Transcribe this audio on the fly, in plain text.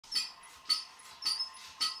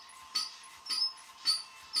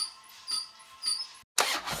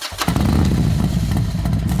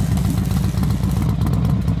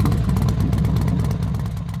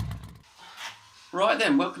Right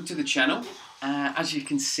then, welcome to the channel. As you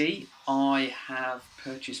can see, I have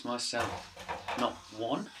purchased myself not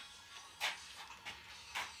one,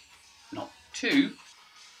 not two,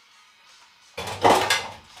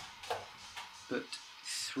 but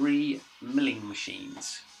 3 milling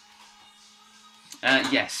machines.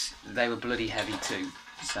 Yes, they were bloody heavy too,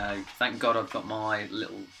 so thank God I've got my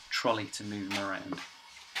little trolley to move them around.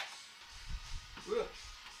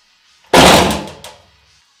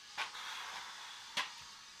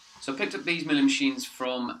 So I picked up these milling machines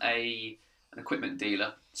from an equipment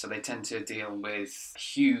dealer, so they tend to deal with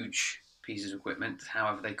huge pieces of equipment,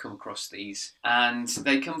 however they come across these, and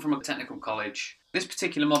they come from a technical college. This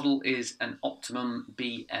particular model is an Optimum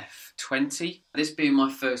BF20. This being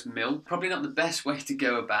my first mill, probably not the best way to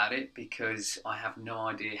go about it because I have no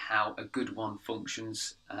idea how a good one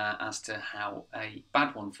functions as to how a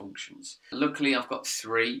bad one functions. Luckily I've got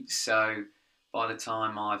 3, so by the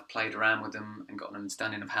time I've played around with them and got an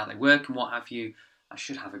understanding of how they work and what have you, I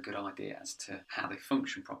should have a good idea as to how they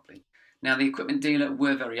function properly. Now, the equipment dealer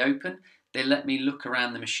were very open. They let me look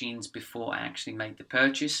around the machines before I actually made the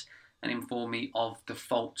purchase and inform me of the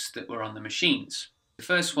faults that were on the machines. The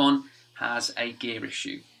first one has a gear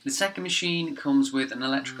issue. The second machine comes with an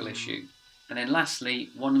electrical issue. And then lastly,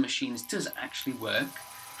 one of the machines does actually work.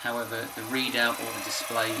 However, the readout or the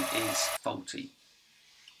display is faulty.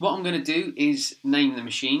 What I'm going to do is name the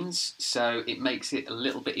machines, so it makes it a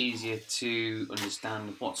little bit easier to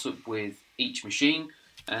understand what's up with each machine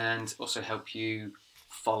and also help you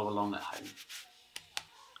follow along at home.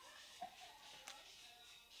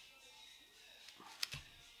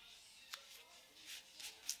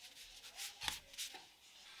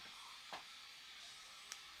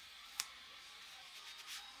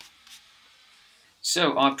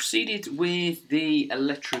 So I proceeded with the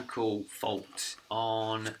electrical fault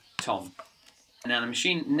on Tom. Now the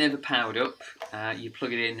machine never powered up, you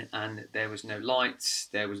plug it in and there was no lights,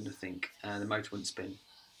 there was nothing, the motor wouldn't spin.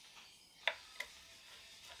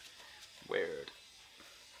 Weird.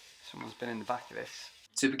 Someone's been in the back of this.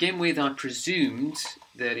 To begin with, I presumed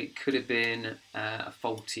that it could have been a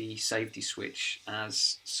faulty safety switch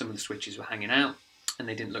as some of the switches were hanging out and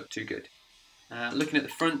they didn't look too good. Looking at the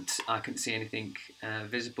front, I couldn't see anything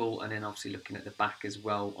visible, and then obviously looking at the back as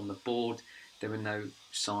well on the board, there were no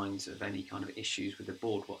signs of any kind of issues with the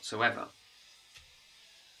board whatsoever.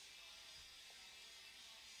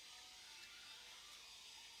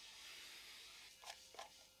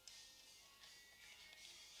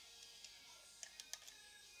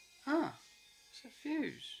 Ah, it's a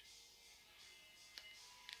fuse.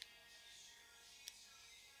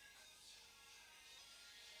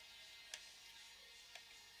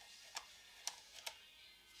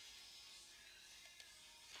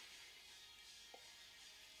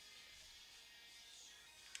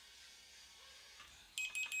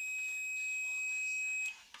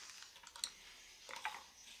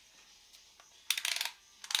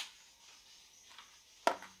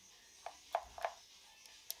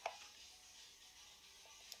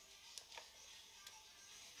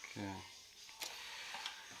 Okay.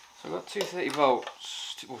 So I've got 230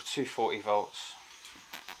 volts, or 240 volts.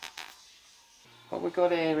 What we've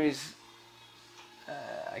got here is,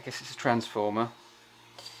 I guess it's a transformer,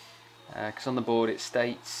 because on the board it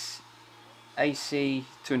states AC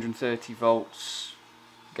 230 volts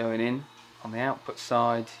going in. On the output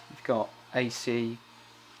side you've got AC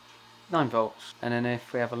 9 volts, and then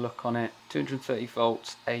if we have a look on it, 230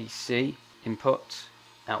 volts AC input,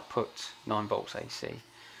 output 9 volts AC.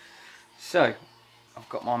 So I've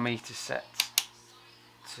got my meter set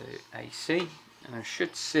to AC and I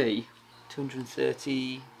should see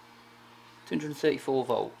 234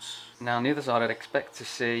 volts. Now on the other side I'd expect to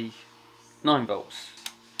see 9 volts.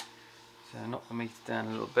 So knock the meter down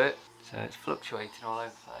a little bit. So it's fluctuating all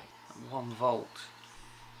over the place at 1 volt.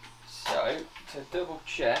 So to double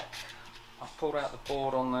check, I've pulled out the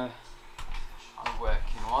board on the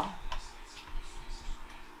working one.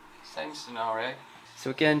 Same scenario. So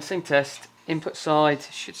again, same test. Input side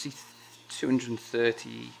should see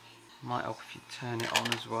 230. Might help if you turn it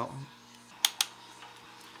on as well.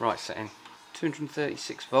 Right setting.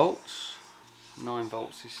 236 volts. 9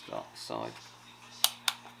 volts is that side.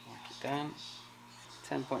 Work it down.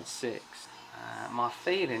 10.6. My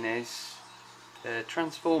feeling is the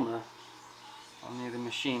transformer on the other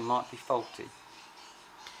machine might be faulty.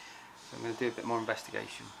 So I'm going to do a bit more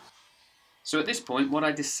investigation. So at this point what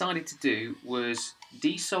I decided to do was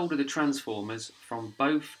desolder the transformers from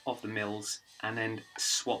both of the mills and then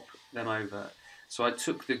swap them over. So I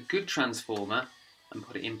took the good transformer and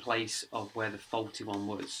put it in place of where the faulty one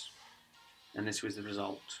was, and this was the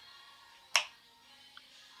result.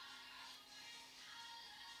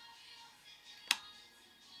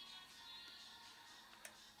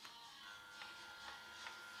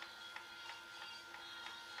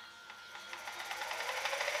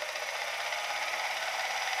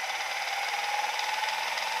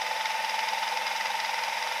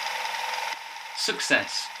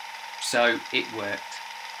 Success. So it worked.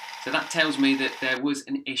 So that tells me that there was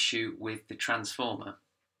an issue with the transformer.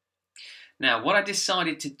 Now, what I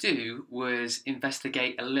decided to do was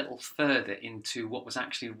investigate a little further into what was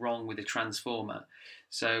actually wrong with the transformer.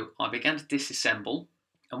 So I began to disassemble,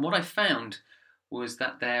 and what I found was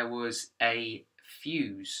that there was a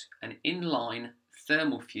fuse, an inline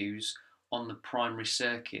thermal fuse on the primary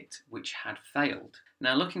circuit, which had failed.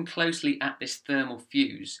 Now, looking closely at this thermal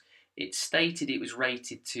fuse, it stated it was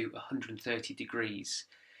rated to 130 degrees.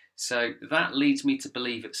 So that leads me to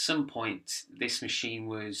believe at some point this machine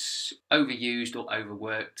was overused or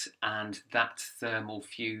overworked and that thermal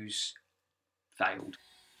fuse failed.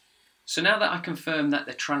 So now that I confirmed that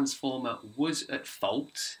the transformer was at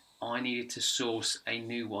fault, I needed to source a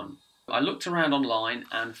new one. I looked around online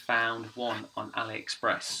and found one on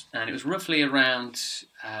AliExpress, and it was roughly around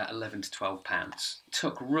 11 to 12 pounds. It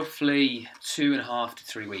took roughly 2.5 to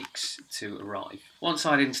 3 weeks to arrive. Once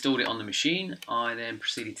I'd installed it on the machine, I then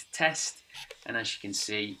proceeded to test, and as you can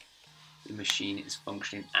see, the machine is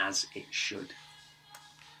functioning as it should.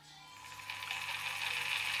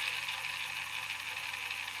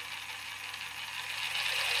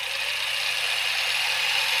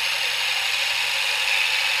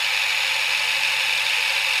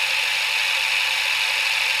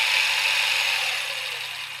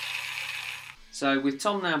 So with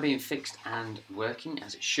Tom now being fixed and working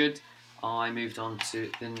as it should, I moved on to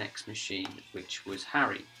the next machine, which was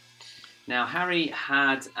Harry. Now Harry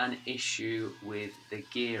had an issue with the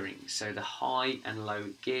gearing, so the high and low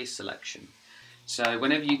gear selection. So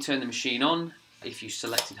whenever you turn the machine on, if you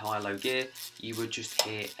selected high or low gear, you would just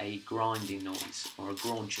hear a grinding noise or a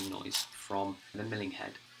graunching noise from the milling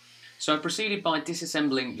head. So I proceeded by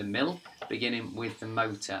disassembling the mill, beginning with the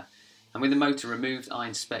motor. And with the motor removed, I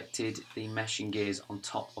inspected the meshing gears on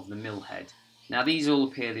top of the mill head. Now these all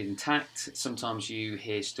appeared intact. Sometimes you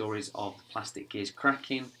hear stories of the plastic gears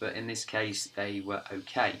cracking, but in this case they were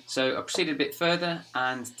okay. So I proceeded a bit further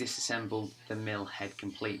and disassembled the mill head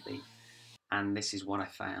completely. And this is what I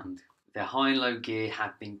found. The high and low gear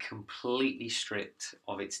had been completely stripped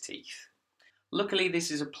of its teeth. Luckily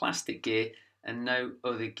this is a plastic gear and no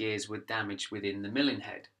other gears were damaged within the milling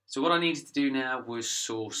head. So what I needed to do now was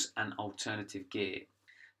source an alternative gear.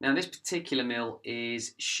 Now this particular mill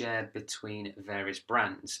is shared between various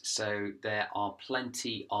brands, so there are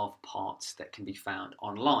plenty of parts that can be found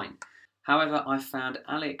online. However, I found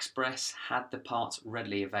AliExpress had the parts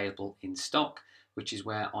readily available in stock, which is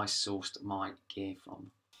where I sourced my gear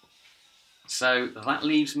from. So that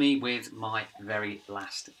leaves me with my very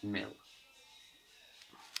last mill.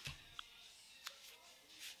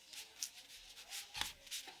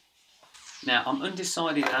 Now, I'm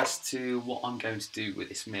undecided as to what I'm going to do with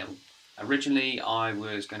this mill. Originally, I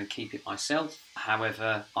was going to keep it myself.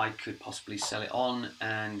 However, I could possibly sell it on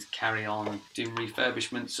and carry on doing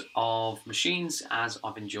refurbishments of machines as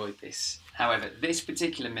I've enjoyed this. However, this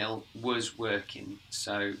particular mill was working.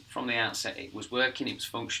 So from the outset, it was working, it was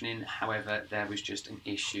functioning. However, there was just an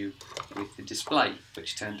issue with the display,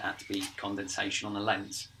 which turned out to be condensation on the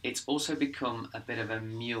lens. It's also become a bit of a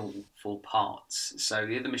mule for parts. So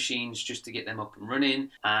the other machines, just to get them up and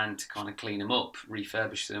running and to kind of clean them up,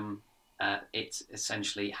 refurbish them, it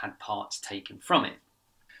essentially had parts taken from it.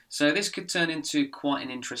 So this could turn into quite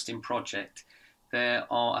an interesting project. There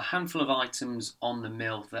are a handful of items on the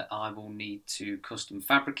mill that I will need to custom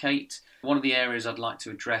fabricate. One of the areas I'd like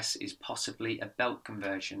to address is possibly a belt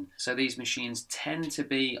conversion. So these machines tend to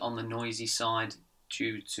be on the noisy side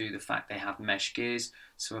due to the fact they have mesh gears,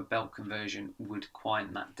 so a belt conversion would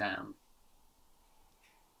quieten that down.